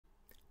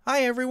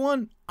Hi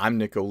everyone, I'm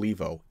Nick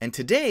Olivo, and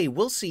today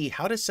we'll see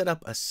how to set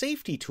up a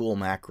safety tool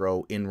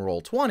macro in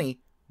Roll20,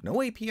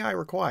 no API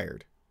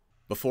required.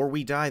 Before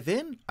we dive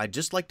in, I'd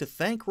just like to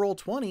thank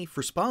Roll20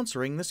 for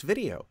sponsoring this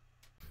video.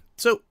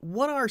 So,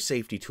 what are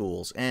safety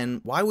tools,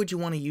 and why would you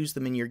want to use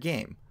them in your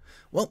game?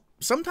 Well,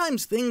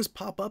 sometimes things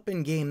pop up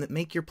in game that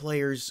make your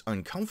players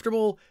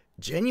uncomfortable,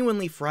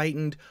 genuinely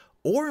frightened,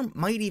 or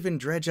might even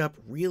dredge up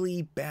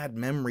really bad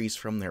memories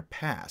from their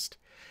past.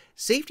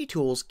 Safety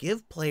tools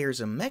give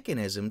players a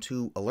mechanism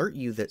to alert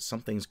you that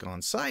something's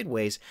gone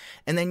sideways,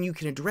 and then you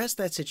can address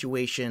that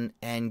situation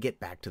and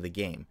get back to the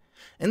game.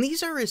 And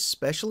these are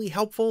especially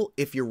helpful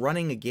if you're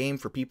running a game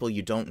for people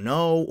you don't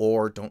know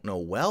or don't know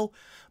well,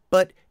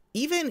 but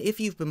even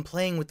if you've been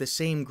playing with the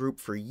same group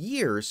for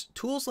years,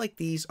 tools like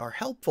these are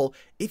helpful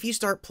if you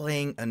start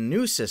playing a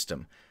new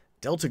system.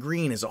 Delta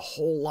Green is a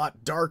whole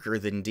lot darker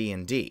than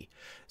D&D.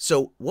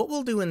 So what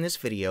we'll do in this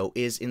video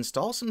is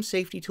install some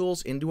safety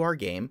tools into our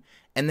game,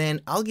 and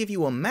then I'll give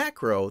you a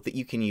macro that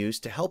you can use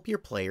to help your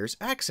players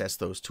access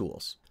those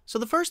tools. So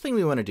the first thing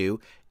we want to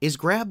do is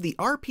grab the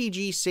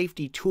RPG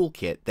Safety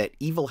Toolkit that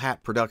Evil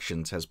Hat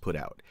Productions has put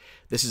out.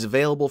 This is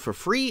available for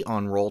free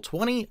on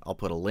Roll20. I'll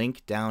put a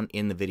link down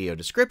in the video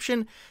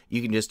description.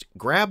 You can just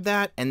grab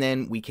that, and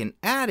then we can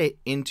add it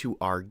into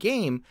our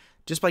game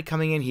just by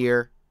coming in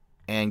here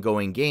and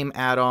going game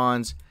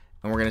add-ons,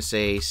 and we're going to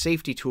say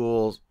safety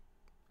tools,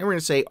 and we're going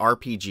to say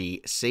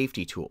RPG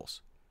safety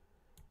tools,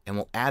 and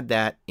we'll add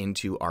that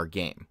into our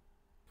game.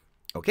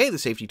 Okay, the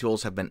safety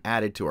tools have been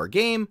added to our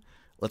game.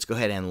 Let's go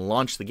ahead and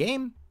launch the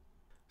game.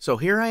 So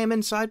here I am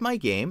inside my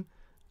game.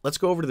 Let's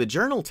go over to the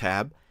Journal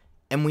tab,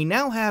 and we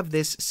now have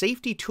this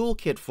Safety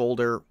Toolkit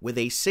folder with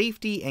a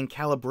Safety and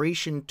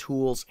Calibration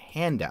Tools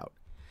handout.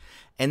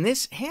 And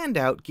this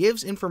handout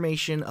gives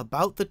information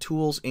about the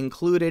tools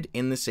included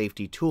in the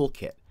Safety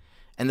Toolkit.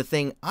 And the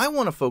thing I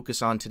want to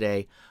focus on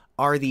today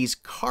are these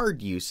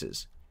card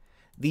uses.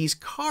 These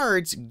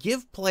cards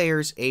give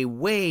players a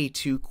way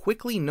to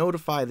quickly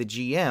notify the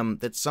GM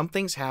that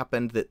something's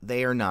happened that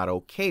they are not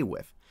okay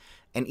with.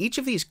 And each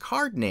of these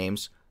card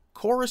names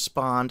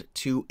correspond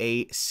to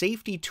a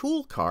safety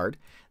tool card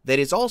that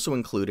is also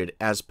included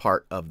as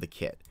part of the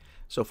kit.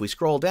 So if we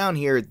scroll down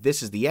here,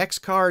 this is the X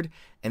card,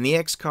 and the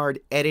X card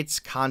edits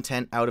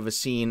content out of a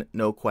scene,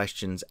 no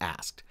questions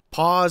asked.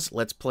 Pause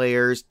lets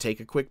players take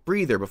a quick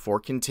breather before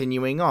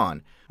continuing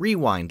on.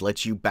 Rewind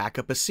lets you back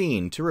up a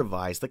scene to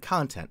revise the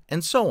content,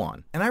 and so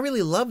on. And I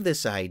really love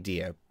this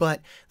idea,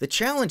 but the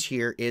challenge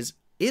here is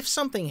if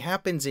something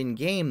happens in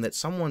game that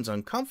someone's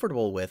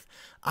uncomfortable with,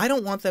 I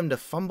don't want them to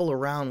fumble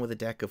around with a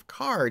deck of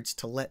cards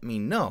to let me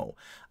know.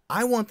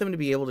 I want them to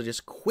be able to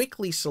just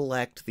quickly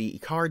select the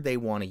card they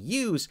want to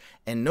use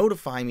and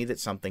notify me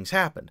that something's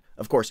happened.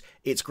 Of course,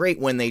 it's great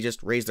when they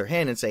just raise their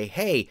hand and say,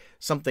 hey,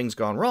 something's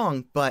gone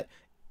wrong, but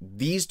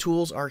these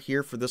tools are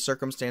here for the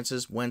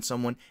circumstances when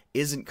someone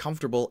isn't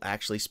comfortable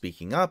actually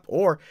speaking up,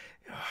 or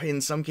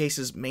in some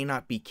cases may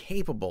not be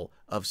capable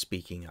of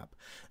speaking up.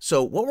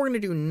 So what we're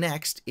going to do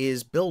next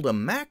is build a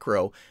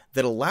macro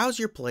that allows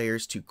your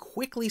players to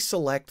quickly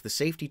select the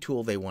safety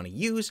tool they want to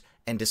use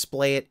and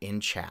display it in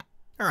chat.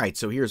 Alright,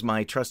 so here's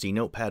my trusty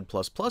Notepad++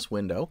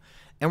 window,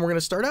 and we're going to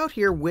start out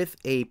here with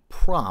a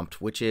prompt,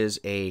 which is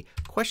a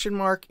question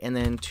mark and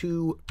then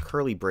two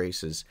curly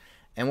braces.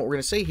 And what we're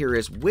going to say here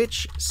is,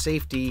 which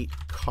safety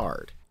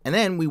card? And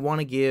then we want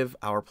to give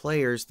our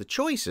players the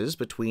choices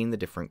between the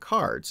different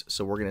cards.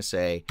 So we're going to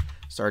say,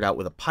 start out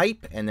with a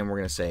pipe, and then we're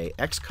going to say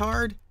X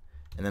card,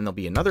 and then there'll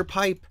be another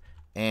pipe,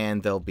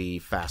 and there'll be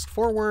fast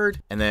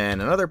forward, and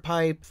then another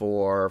pipe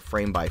for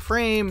frame by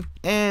frame,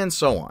 and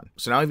so on.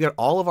 So now we've got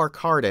all of our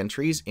card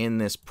entries in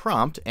this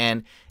prompt,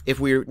 and if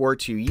we were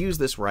to use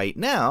this right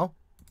now,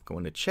 go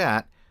into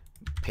chat,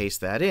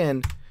 paste that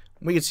in,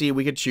 we could see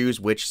we could choose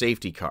which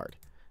safety card.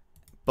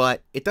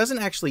 But it doesn't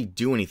actually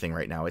do anything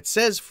right now. It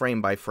says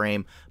frame by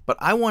frame, but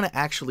I want to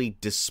actually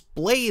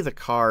display the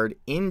card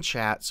in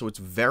chat so it's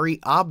very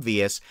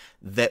obvious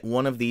that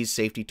one of these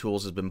safety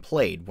tools has been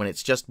played. When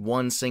it's just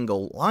one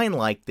single line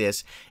like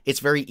this, it's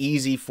very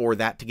easy for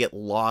that to get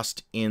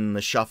lost in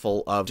the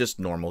shuffle of just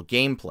normal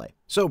gameplay.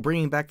 So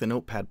bringing back the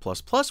Notepad++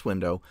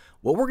 window,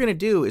 what we're going to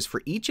do is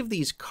for each of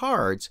these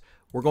cards,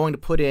 we're going to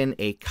put in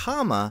a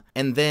comma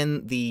and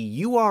then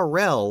the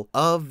URL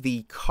of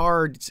the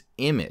card's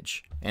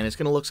image. And it's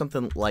going to look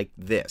something like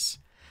this.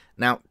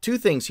 Now, two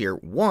things here.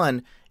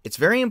 One, it's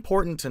very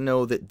important to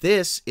know that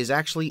this is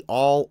actually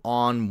all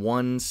on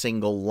one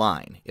single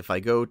line. If I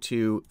go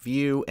to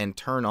view and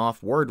turn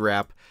off word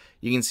wrap,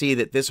 you can see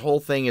that this whole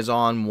thing is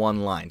on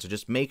one line. So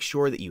just make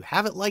sure that you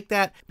have it like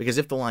that, because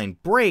if the line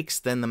breaks,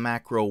 then the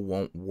macro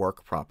won't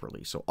work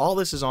properly. So all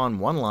this is on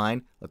one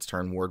line. Let's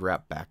turn word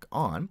wrap back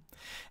on.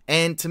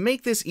 And to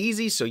make this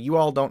easy so you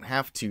all don't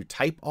have to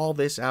type all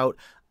this out,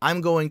 I'm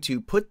going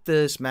to put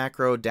this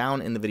macro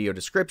down in the video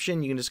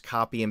description. You can just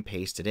copy and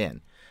paste it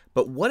in.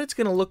 But what it's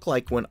going to look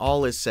like when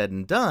all is said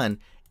and done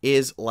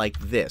is like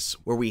this,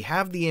 where we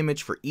have the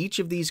image for each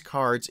of these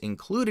cards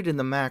included in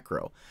the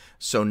macro.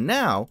 So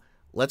now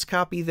let's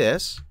copy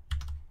this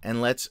and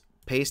let's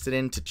paste it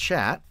into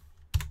chat.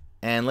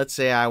 and let's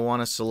say I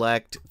want to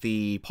select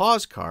the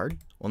pause card.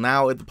 Well,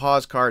 now the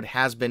pause card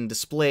has been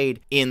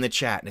displayed in the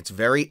chat, and it's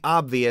very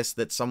obvious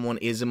that someone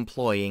is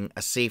employing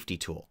a safety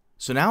tool.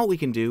 So now what we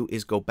can do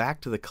is go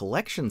back to the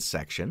collections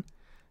section,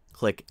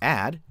 click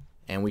add,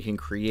 and we can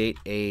create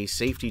a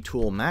safety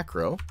tool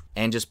macro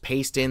and just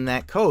paste in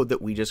that code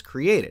that we just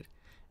created.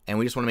 And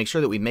we just want to make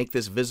sure that we make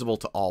this visible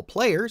to all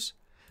players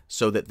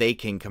so that they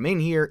can come in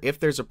here. If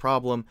there's a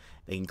problem,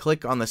 they can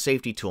click on the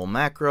safety tool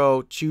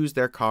macro, choose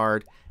their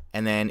card,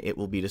 and then it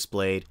will be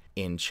displayed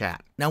in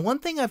chat. Now, one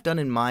thing I've done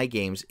in my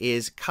games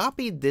is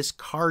copied this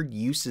card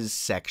uses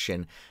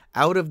section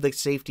out of the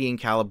safety and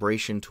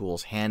calibration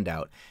tools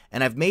handout,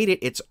 and I've made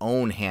it its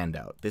own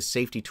handout, this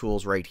safety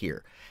tools right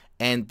here.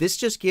 And this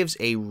just gives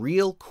a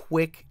real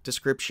quick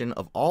description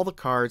of all the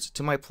cards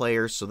to my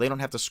players so they don't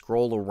have to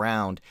scroll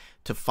around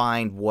to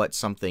find what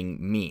something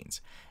means.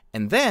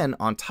 And then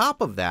on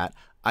top of that,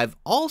 I've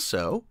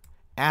also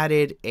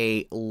added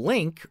a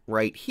link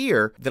right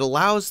here that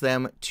allows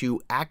them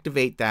to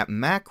activate that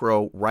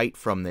macro right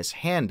from this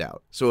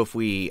handout. So if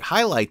we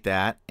highlight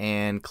that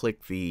and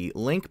click the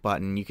link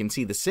button, you can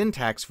see the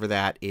syntax for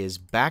that is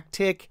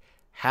backtick,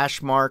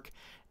 hash mark,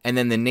 and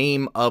then the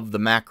name of the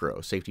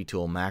macro, safety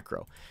tool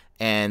macro.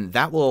 And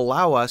that will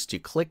allow us to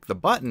click the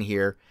button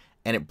here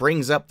and it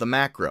brings up the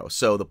macro.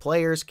 So the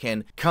players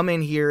can come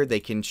in here, they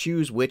can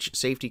choose which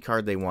safety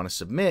card they want to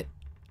submit,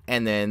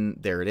 and then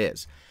there it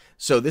is.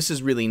 So this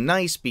is really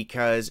nice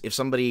because if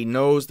somebody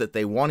knows that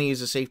they want to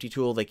use a safety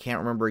tool, they can't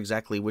remember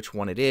exactly which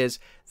one it is,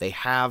 they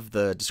have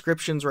the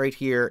descriptions right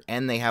here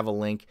and they have a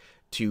link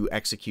to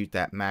execute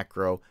that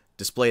macro,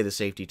 display the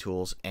safety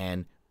tools,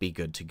 and be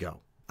good to go.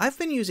 I've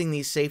been using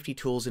these safety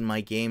tools in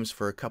my games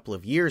for a couple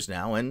of years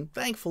now, and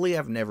thankfully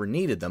I've never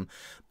needed them,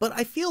 but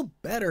I feel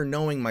better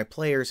knowing my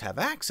players have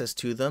access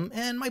to them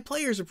and my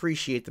players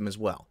appreciate them as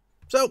well.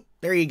 So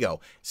there you go,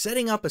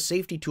 setting up a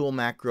safety tool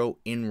macro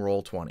in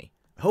Roll20.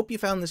 I hope you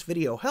found this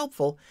video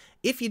helpful.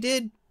 If you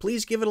did,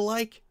 please give it a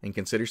like and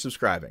consider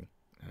subscribing.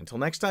 Until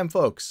next time,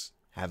 folks,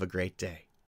 have a great day.